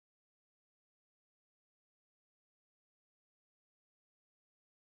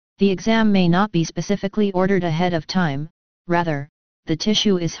The exam may not be specifically ordered ahead of time, rather, the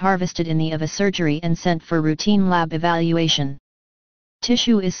tissue is harvested in the event of a surgery and sent for routine lab evaluation.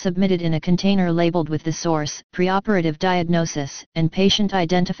 Tissue is submitted in a container labeled with the source, preoperative diagnosis, and patient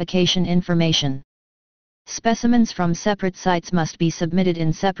identification information. Specimens from separate sites must be submitted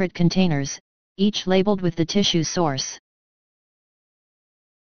in separate containers, each labeled with the tissue source.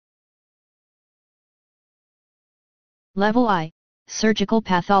 Level I, Surgical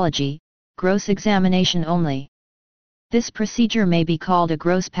Pathology, Gross Examination Only. This procedure may be called a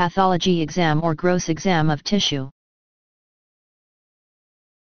gross pathology exam or gross exam of tissue.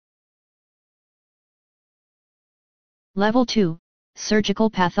 Level 2, Surgical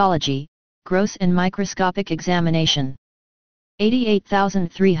Pathology, Gross and Microscopic Examination.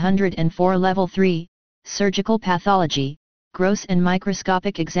 88,304 Level 3, Surgical Pathology, Gross and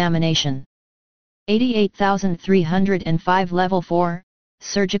Microscopic Examination. 88,305 Level 4,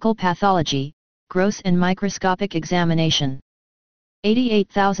 Surgical Pathology, Gross and Microscopic Examination.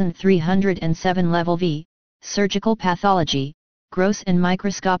 88,307 Level V, Surgical Pathology, Gross and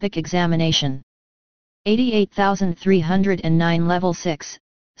Microscopic Examination. 88,309 Level 6,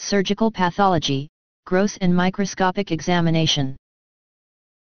 Surgical Pathology, Gross and Microscopic Examination.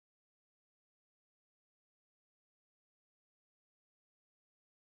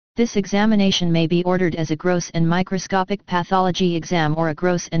 This examination may be ordered as a gross and microscopic pathology exam or a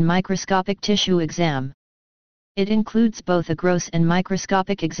gross and microscopic tissue exam. It includes both a gross and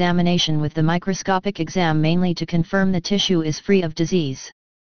microscopic examination, with the microscopic exam mainly to confirm the tissue is free of disease.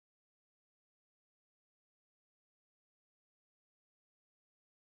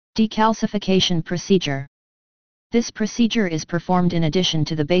 Decalcification procedure. This procedure is performed in addition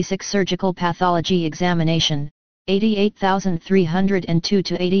to the basic surgical pathology examination, 88,302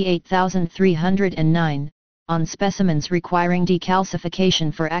 to 88,309, on specimens requiring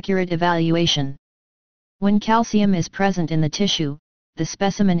decalcification for accurate evaluation. When calcium is present in the tissue, the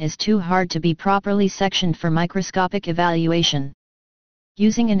specimen is too hard to be properly sectioned for microscopic evaluation.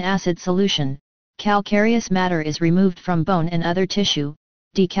 Using an acid solution, calcareous matter is removed from bone and other tissue,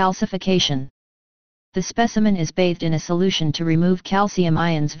 decalcification. The specimen is bathed in a solution to remove calcium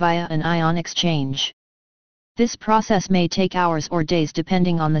ions via an ion exchange. This process may take hours or days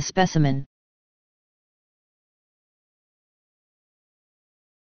depending on the specimen.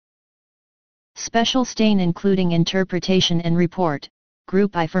 Special stain including interpretation and report,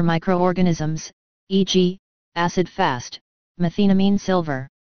 Group I for microorganisms, e.g., acid-fast, methenamine silver.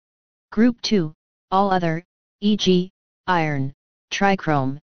 Group II, all other, e.g., iron,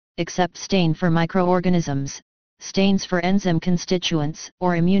 trichrome, except stain for microorganisms, stains for enzyme constituents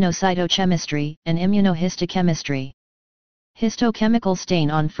or immunocytochemistry and immunohistochemistry. Histochemical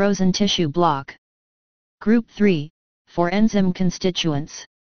stain on frozen tissue block. Group 3, for enzyme constituents.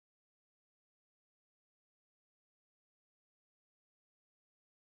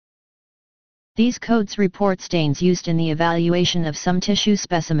 These codes report stains used in the evaluation of some tissue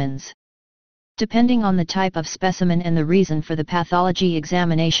specimens. Depending on the type of specimen and the reason for the pathology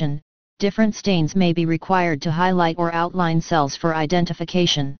examination, different stains may be required to highlight or outline cells for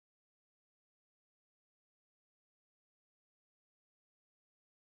identification.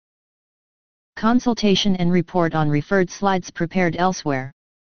 Consultation and report on referred slides prepared elsewhere.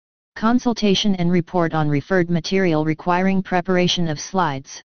 Consultation and report on referred material requiring preparation of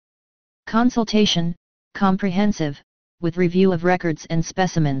slides. Consultation, comprehensive, with review of records and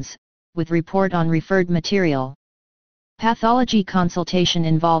specimens, with report on referred material. Pathology consultation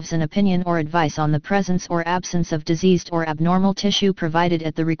involves an opinion or advice on the presence or absence of diseased or abnormal tissue provided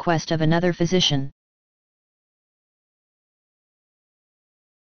at the request of another physician.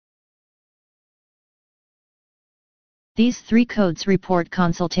 These three codes report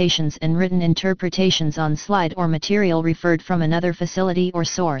consultations and written interpretations on slide or material referred from another facility or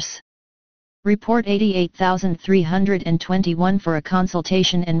source. Report 88,321 for a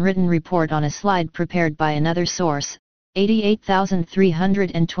consultation and written report on a slide prepared by another source,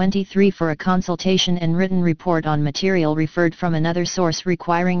 88,323 for a consultation and written report on material referred from another source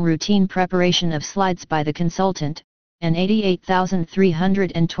requiring routine preparation of slides by the consultant, and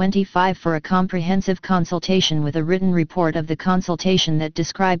 88,325 for a comprehensive consultation with a written report of the consultation that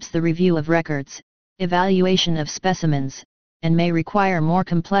describes the review of records, evaluation of specimens, and may require more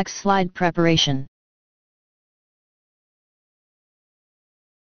complex slide preparation.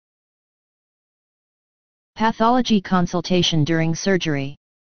 Pathology consultation during surgery.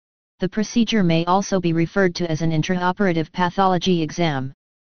 The procedure may also be referred to as an intraoperative pathology exam.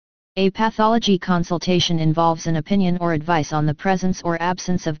 A pathology consultation involves an opinion or advice on the presence or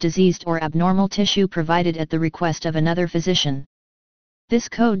absence of diseased or abnormal tissue provided at the request of another physician. This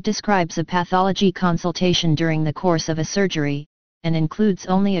code describes a pathology consultation during the course of a surgery, and includes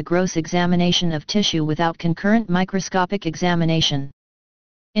only a gross examination of tissue without concurrent microscopic examination.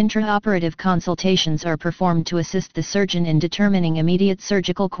 Intraoperative consultations are performed to assist the surgeon in determining immediate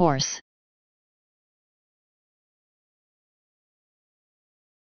surgical course.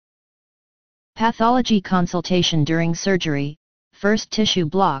 Pathology consultation during surgery. First tissue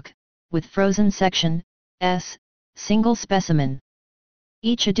block, with frozen section, S, single specimen.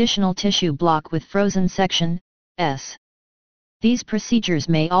 Each additional tissue block with frozen section, S. These procedures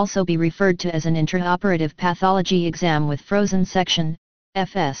may also be referred to as an intraoperative pathology exam with frozen section,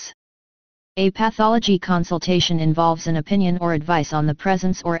 FS. A pathology consultation involves an opinion or advice on the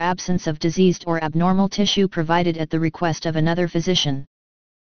presence or absence of diseased or abnormal tissue provided at the request of another physician.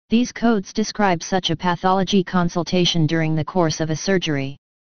 These codes describe such a pathology consultation during the course of a surgery.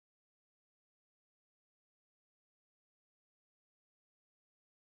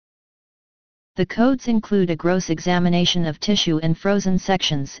 The codes include a gross examination of tissue and frozen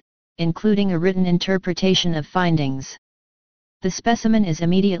sections, including a written interpretation of findings. The specimen is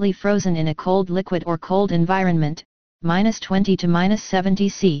immediately frozen in a cold liquid or cold environment, -20 to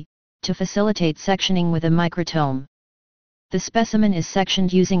 -70 C, to facilitate sectioning with a microtome. The specimen is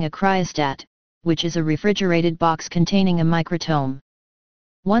sectioned using a cryostat, which is a refrigerated box containing a microtome.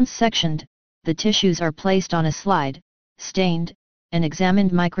 Once sectioned, the tissues are placed on a slide, stained, and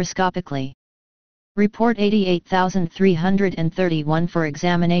examined microscopically. Report 88,331 for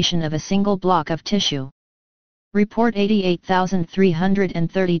examination of a single block of tissue. Report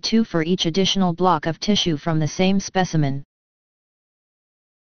 88,332 for each additional block of tissue from the same specimen.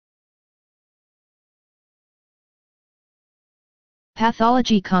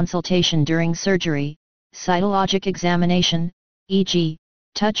 Pathology consultation during surgery. Cytologic examination, e.g.,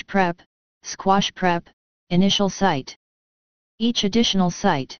 touch prep, squash prep, initial site. Each additional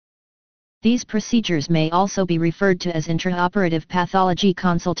site. These procedures may also be referred to as intraoperative pathology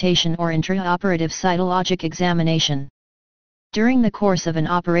consultation or intraoperative cytologic examination. During the course of an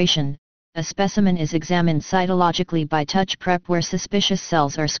operation, a specimen is examined cytologically by touch prep where suspicious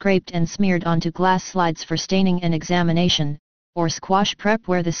cells are scraped and smeared onto glass slides for staining and examination, or squash prep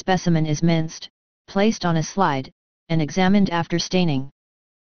where the specimen is minced, placed on a slide, and examined after staining.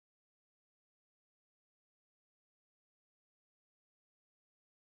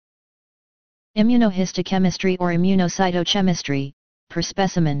 Immunohistochemistry or immunocytochemistry, per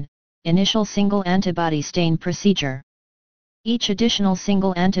specimen, initial single antibody stain procedure. Each additional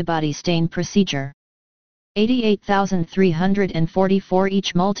single antibody stain procedure. 88,344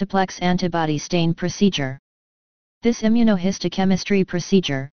 each multiplex antibody stain procedure. This immunohistochemistry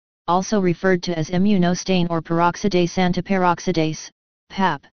procedure, also referred to as immunostain or peroxidase antiperoxidase,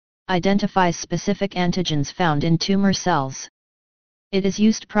 PAP, identifies specific antigens found in tumor cells. It is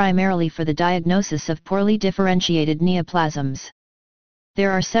used primarily for the diagnosis of poorly differentiated neoplasms.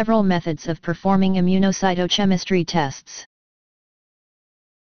 There are several methods of performing immunocytochemistry tests.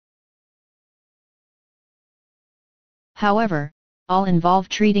 However, all involve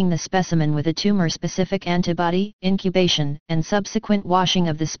treating the specimen with a tumor-specific antibody, incubation, and subsequent washing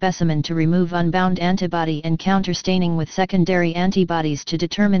of the specimen to remove unbound antibody and counterstaining with secondary antibodies to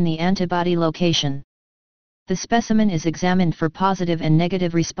determine the antibody location. The specimen is examined for positive and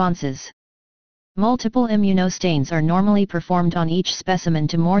negative responses. Multiple immunostains are normally performed on each specimen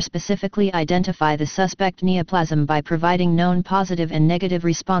to more specifically identify the suspect neoplasm by providing known positive and negative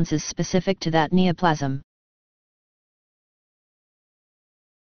responses specific to that neoplasm.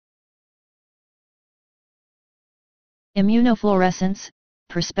 Immunofluorescence,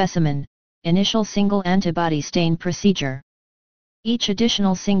 per specimen, initial single antibody stain procedure. Each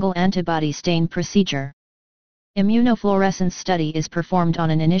additional single antibody stain procedure. Immunofluorescence study is performed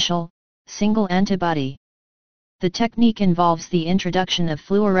on an initial, single antibody. The technique involves the introduction of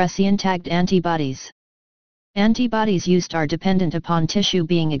fluorescein-tagged antibodies. Antibodies used are dependent upon tissue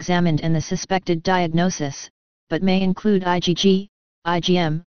being examined and the suspected diagnosis, but may include IgG,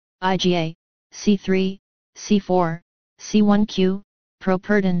 IgM, IgA, C3, C4, C1q,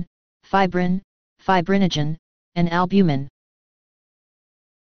 properdin, fibrin, fibrinogen, and albumin.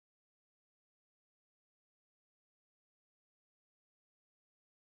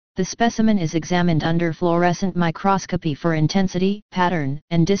 The specimen is examined under fluorescent microscopy for intensity, pattern,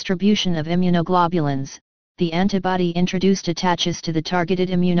 and distribution of immunoglobulins. The antibody introduced attaches to the targeted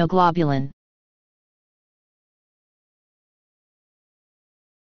immunoglobulin.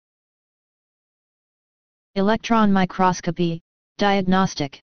 Electron microscopy,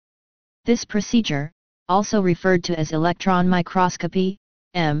 diagnostic. This procedure, also referred to as electron microscopy,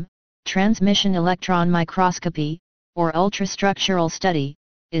 transmission electron microscopy, or ultrastructural study,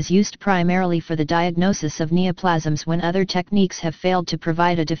 is used primarily for the diagnosis of neoplasms when other techniques have failed to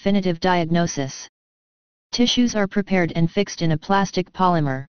provide a definitive diagnosis. Tissues are prepared and fixed in a plastic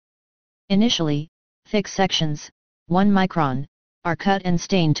polymer. Initially, thick sections, 1 micron, are cut and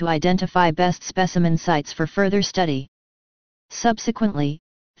stained to identify best specimen sites for further study. Subsequently,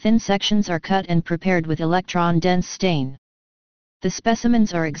 thin sections are cut and prepared with electron-dense stain. The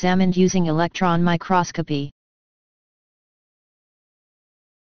specimens are examined using electron microscopy.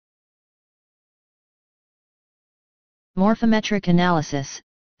 Morphometric analysis,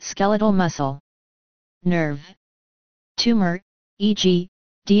 skeletal muscle, nerve, tumor, e.g.,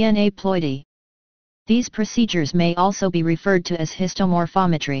 DNA ploidy. These procedures may also be referred to as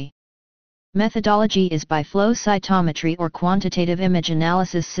histomorphometry. Methodology is by flow cytometry or quantitative image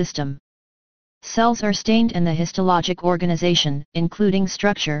analysis system. Cells are stained and the histologic organization, including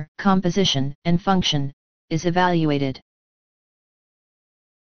structure, composition, and function, is evaluated.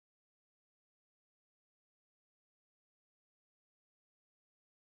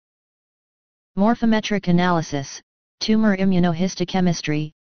 Morphometric analysis, tumor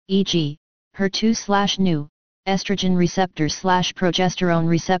immunohistochemistry, e.g., HER2/neu, estrogen receptor/progesterone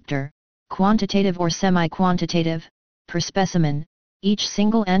receptor, quantitative or semi-quantitative, per specimen, each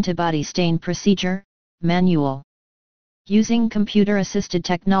single antibody stain procedure, manual. Using computer-assisted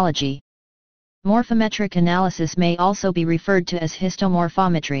technology. Morphometric analysis may also be referred to as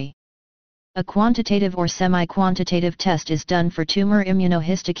histomorphometry. A quantitative or semi-quantitative test is done for tumor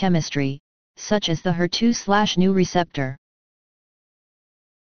immunohistochemistry, such as the HER2/neu receptor.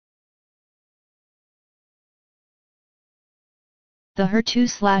 The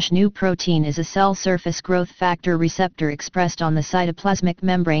HER2/neu protein is a cell surface growth factor receptor expressed on the cytoplasmic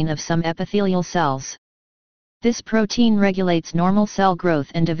membrane of some epithelial cells. This protein regulates normal cell growth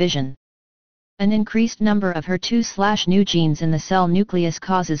and division. An increased number of HER2/neu genes in the cell nucleus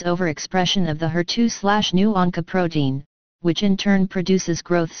causes overexpression of the HER2/neu oncoprotein, which in turn produces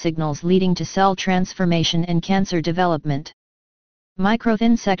growth signals leading to cell transformation and cancer development.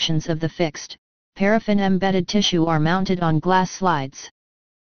 Microthin sections of the fixed, paraffin-embedded tissue are mounted on glass slides.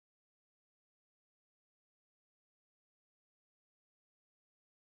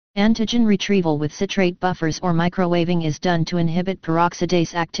 Antigen retrieval with citrate buffers or microwaving is done to inhibit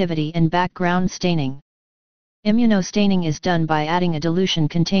peroxidase activity and background staining. Immunostaining is done by adding a dilution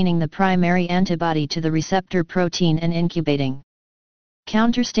containing the primary antibody to the receptor protein and incubating.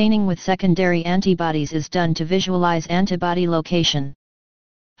 Counterstaining with secondary antibodies is done to visualize antibody location.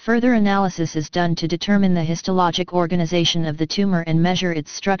 Further analysis is done to determine the histologic organization of the tumor and measure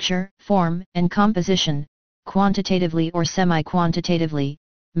its structure, form, and composition, quantitatively or semi-quantitatively,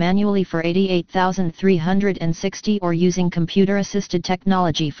 manually for 88,360 or using computer-assisted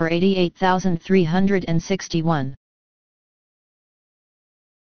technology for 88,361.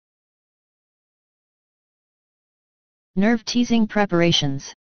 Nerve teasing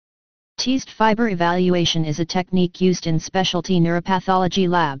preparations. Teased fiber evaluation is a technique used in specialty neuropathology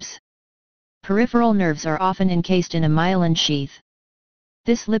labs. Peripheral nerves are often encased in a myelin sheath.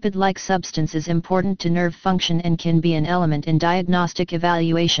 This lipid-like substance is important to nerve function and can be an element in diagnostic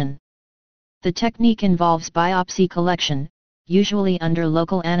evaluation. The technique involves biopsy collection, usually under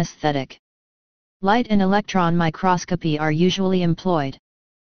local anesthetic. Light and electron microscopy are usually employed.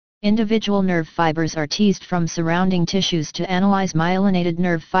 Individual nerve fibers are teased from surrounding tissues to analyze myelinated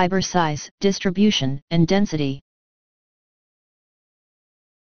nerve fiber size, distribution, and density.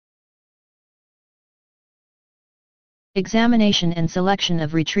 Examination and selection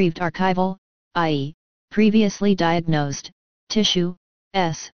of retrieved archival, i.e., previously diagnosed, tissue,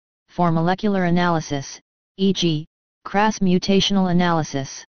 for molecular analysis, e.g., CRAS mutational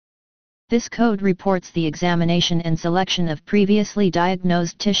analysis. This code reports the examination and selection of previously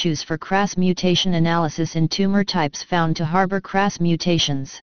diagnosed tissues for CRAS mutation analysis in tumor types found to harbor CRAS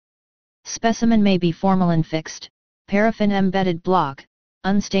mutations. Specimen may be formalin fixed, paraffin embedded block,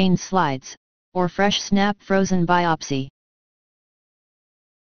 unstained slides, or fresh snap frozen biopsy.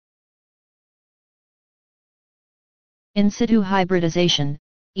 In situ hybridization,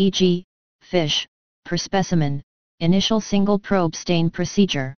 e.g., FISH, per specimen, initial single probe stain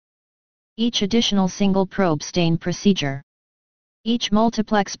procedure. Each additional single probe stain procedure. Each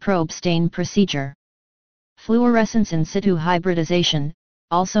multiplex probe stain procedure. Fluorescence in situ hybridization,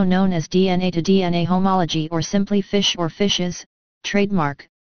 also known as DNA to DNA homology or simply FISH or FISHes, trademark,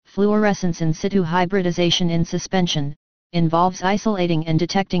 fluorescence in situ hybridization in suspension, involves isolating and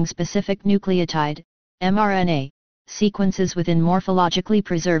detecting specific nucleotide, mRNA, sequences within morphologically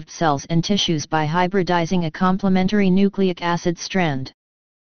preserved cells and tissues by hybridizing a complementary nucleic acid strand.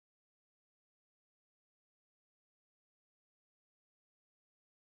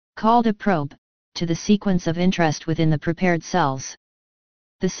 called a probe, to the sequence of interest within the prepared cells.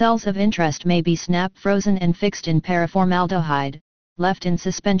 The cells of interest may be snap frozen and fixed in paraformaldehyde, left in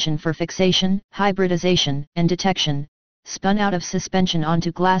suspension for fixation, hybridization, and detection, spun out of suspension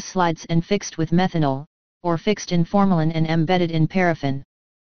onto glass slides and fixed with methanol, or fixed in formalin and embedded in paraffin.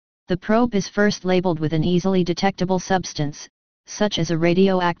 The probe is first labeled with an easily detectable substance, such as a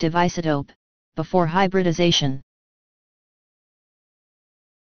radioactive isotope, before hybridization.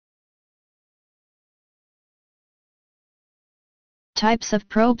 Types of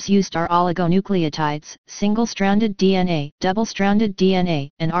probes used are oligonucleotides, single-stranded DNA, double-stranded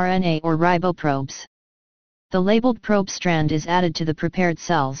DNA, and RNA or riboprobes. The labeled probe strand is added to the prepared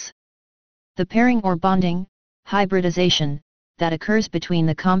cells. The pairing or bonding, hybridization, that occurs between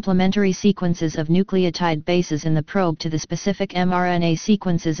the complementary sequences of nucleotide bases in the probe to the specific mRNA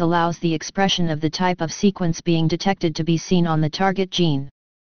sequences allows the expression of the type of sequence being detected to be seen on the target gene.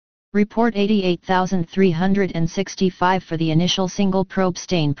 Report 88,365 for the initial single probe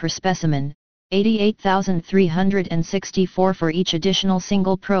stain per specimen, 88,364 for each additional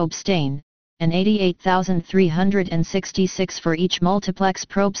single probe stain, and 88,366 for each multiplex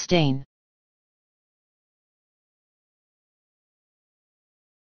probe stain.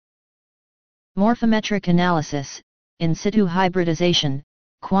 Morphometric analysis, in situ hybridization,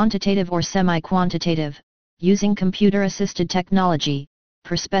 quantitative or semi-quantitative, using computer-assisted technology,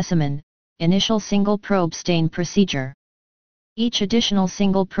 per specimen, initial single probe stain procedure. Each additional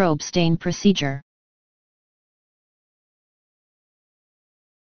single probe stain procedure.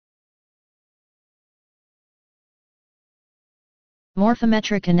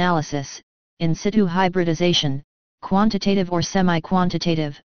 Morphometric analysis, in situ hybridization, quantitative or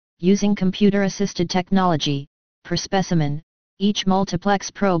semi-quantitative, using computer-assisted technology, per specimen, each multiplex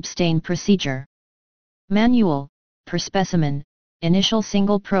probe stain procedure. Manual, per specimen, initial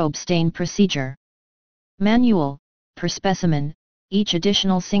single probe stain procedure. Manual, per specimen, each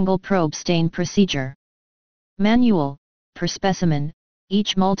additional single probe stain procedure. Manual, per specimen,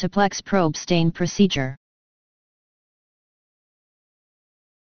 each multiplex probe stain procedure.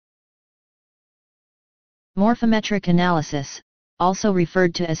 Morphometric analysis, also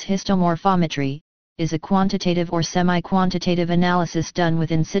referred to as histomorphometry, is a quantitative or semi-quantitative analysis done with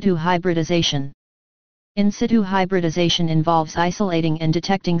in situ hybridization. In situ hybridization involves isolating and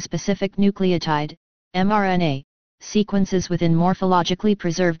detecting specific nucleotide, mRNA, sequences within morphologically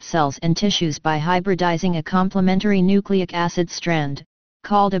preserved cells and tissues by hybridizing a complementary nucleic acid strand,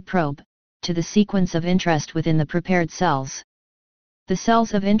 called a probe, to the sequence of interest within the prepared cells. The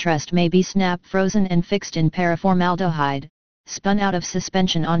cells of interest may be snap frozen and fixed in paraformaldehyde, spun out of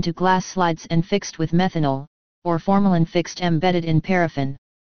suspension onto glass slides and fixed with methanol, or formalin fixed embedded in paraffin.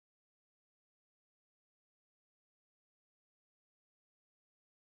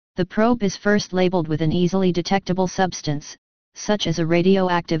 The probe is first labeled with an easily detectable substance, such as a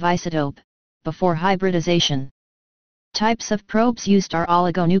radioactive isotope, before hybridization. Types of probes used are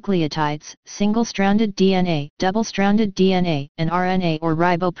oligonucleotides, single-stranded DNA, double-stranded DNA, and RNA or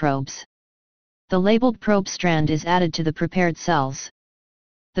riboprobes. The labeled probe strand is added to the prepared cells.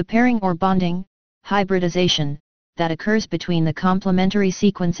 The pairing or bonding, hybridization, that occurs between the complementary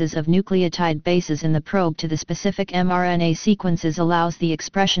sequences of nucleotide bases in the probe to the specific mRNA sequences allows the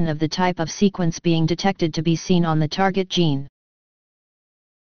expression of the type of sequence being detected to be seen on the target gene.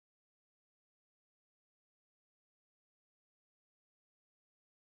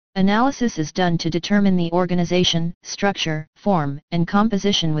 Analysis is done to determine the organization, structure, form, and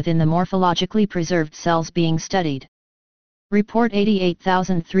composition within the morphologically preserved cells being studied. Report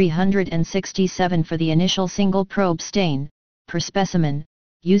 88,367 for the initial single probe stain, per specimen,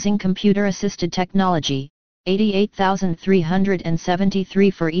 using computer-assisted technology,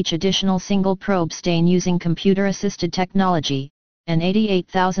 88,373 for each additional single probe stain using computer-assisted technology, and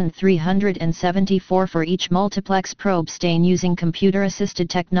 88,374 for each multiplex probe stain using computer-assisted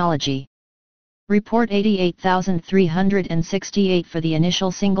technology. Report 88,368 for the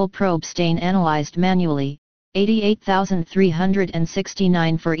initial single probe stain analyzed manually,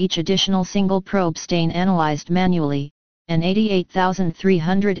 88,369 for each additional single probe stain analyzed manually, and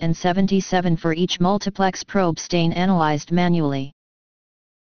 88,377 for each multiplex probe stain analyzed manually.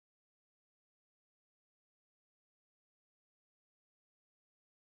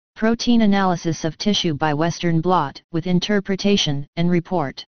 Protein analysis of tissue by Western blot with interpretation and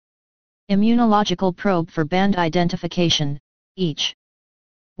report. Immunological probe for band identification, each.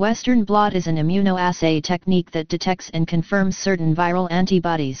 Western blot is an immunoassay technique that detects and confirms certain viral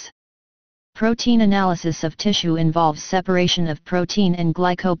antibodies. Protein analysis of tissue involves separation of protein and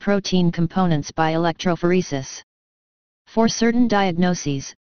glycoprotein components by electrophoresis. For certain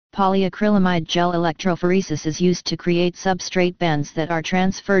diagnoses, Polyacrylamide gel electrophoresis is used to create substrate bands that are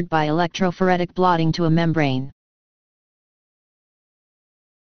transferred by electrophoretic blotting to a membrane.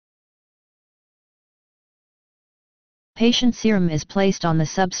 Patient serum is placed on the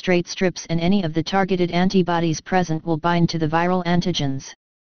substrate strips and any of the targeted antibodies present will bind to the viral antigens.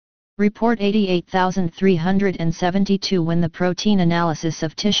 Report 88372. When the protein analysis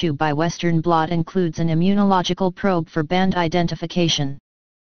of tissue by Western blot includes an immunological probe for band identification.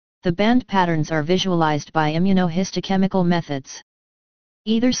 The band patterns are visualized by immunohistochemical methods.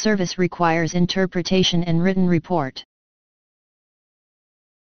 Either service requires interpretation and written report.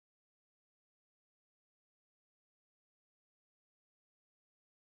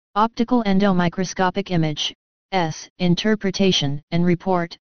 Optical endomicroscopic image, interpretation and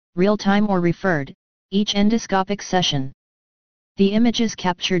report, real-time or referred, each endoscopic session. The images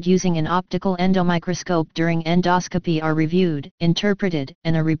captured using an optical endomicroscope during endoscopy are reviewed, interpreted,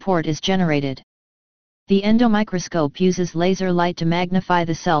 and a report is generated. The endomicroscope uses laser light to magnify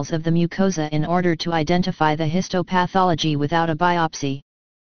the cells of the mucosa in order to identify the histopathology without a biopsy.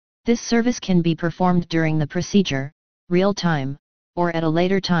 This service can be performed during the procedure, real-time, or at a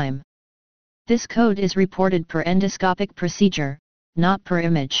later time. This code is reported per endoscopic procedure, not per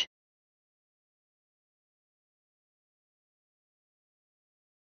image.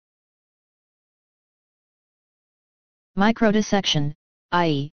 Microdissection,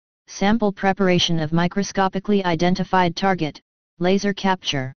 i.e., sample preparation of microscopically identified target, laser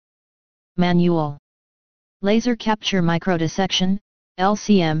capture. Manual. Laser capture microdissection,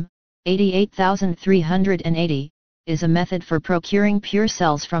 LCM, 88380, is a method for procuring pure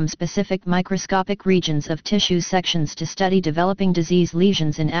cells from specific microscopic regions of tissue sections to study developing disease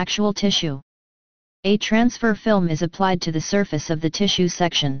lesions in actual tissue. A transfer film is applied to the surface of the tissue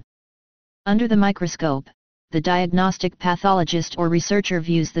section. Under the microscope, the diagnostic pathologist or researcher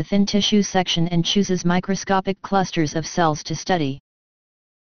views the thin tissue section and chooses microscopic clusters of cells to study.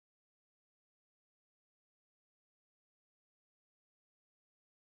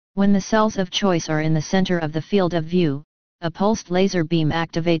 When the cells of choice are in the center of the field of view, a pulsed laser beam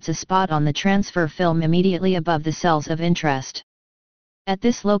activates a spot on the transfer film immediately above the cells of interest. At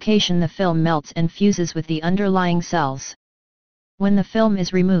this location the film melts and fuses with the underlying cells. When the film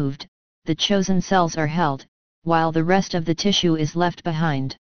is removed, the chosen cells are held, while the rest of the tissue is left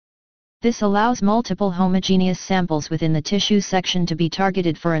behind. This allows multiple homogeneous samples within the tissue section to be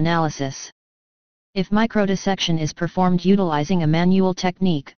targeted for analysis. If microdissection is performed utilizing a manual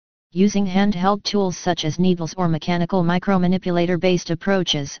technique, using handheld tools such as needles or mechanical micromanipulator-based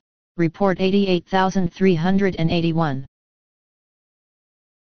approaches, report 88381.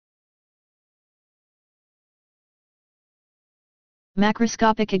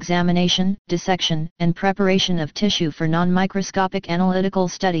 Macroscopic examination, dissection, and preparation of tissue for non-microscopic analytical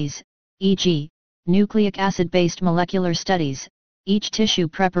studies, e.g., nucleic acid-based molecular studies, each tissue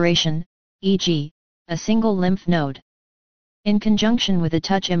preparation, e.g., a single lymph node. In conjunction with a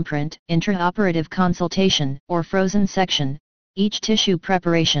touch imprint, intraoperative consultation, or frozen section, each tissue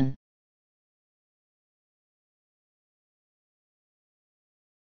preparation.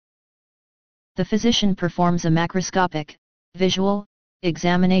 The physician performs a macroscopic, visual,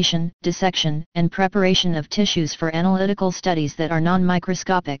 examination, dissection, and preparation of tissues for analytical studies that are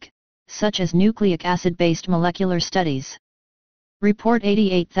non-microscopic, such as nucleic acid-based molecular studies. Report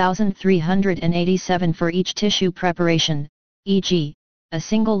 88387 for each tissue preparation, e.g., a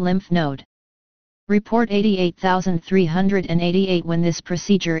single lymph node. Report 88388 when this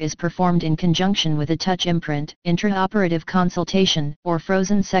procedure is performed in conjunction with a touch imprint, intraoperative consultation, or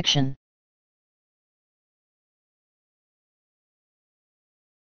frozen section.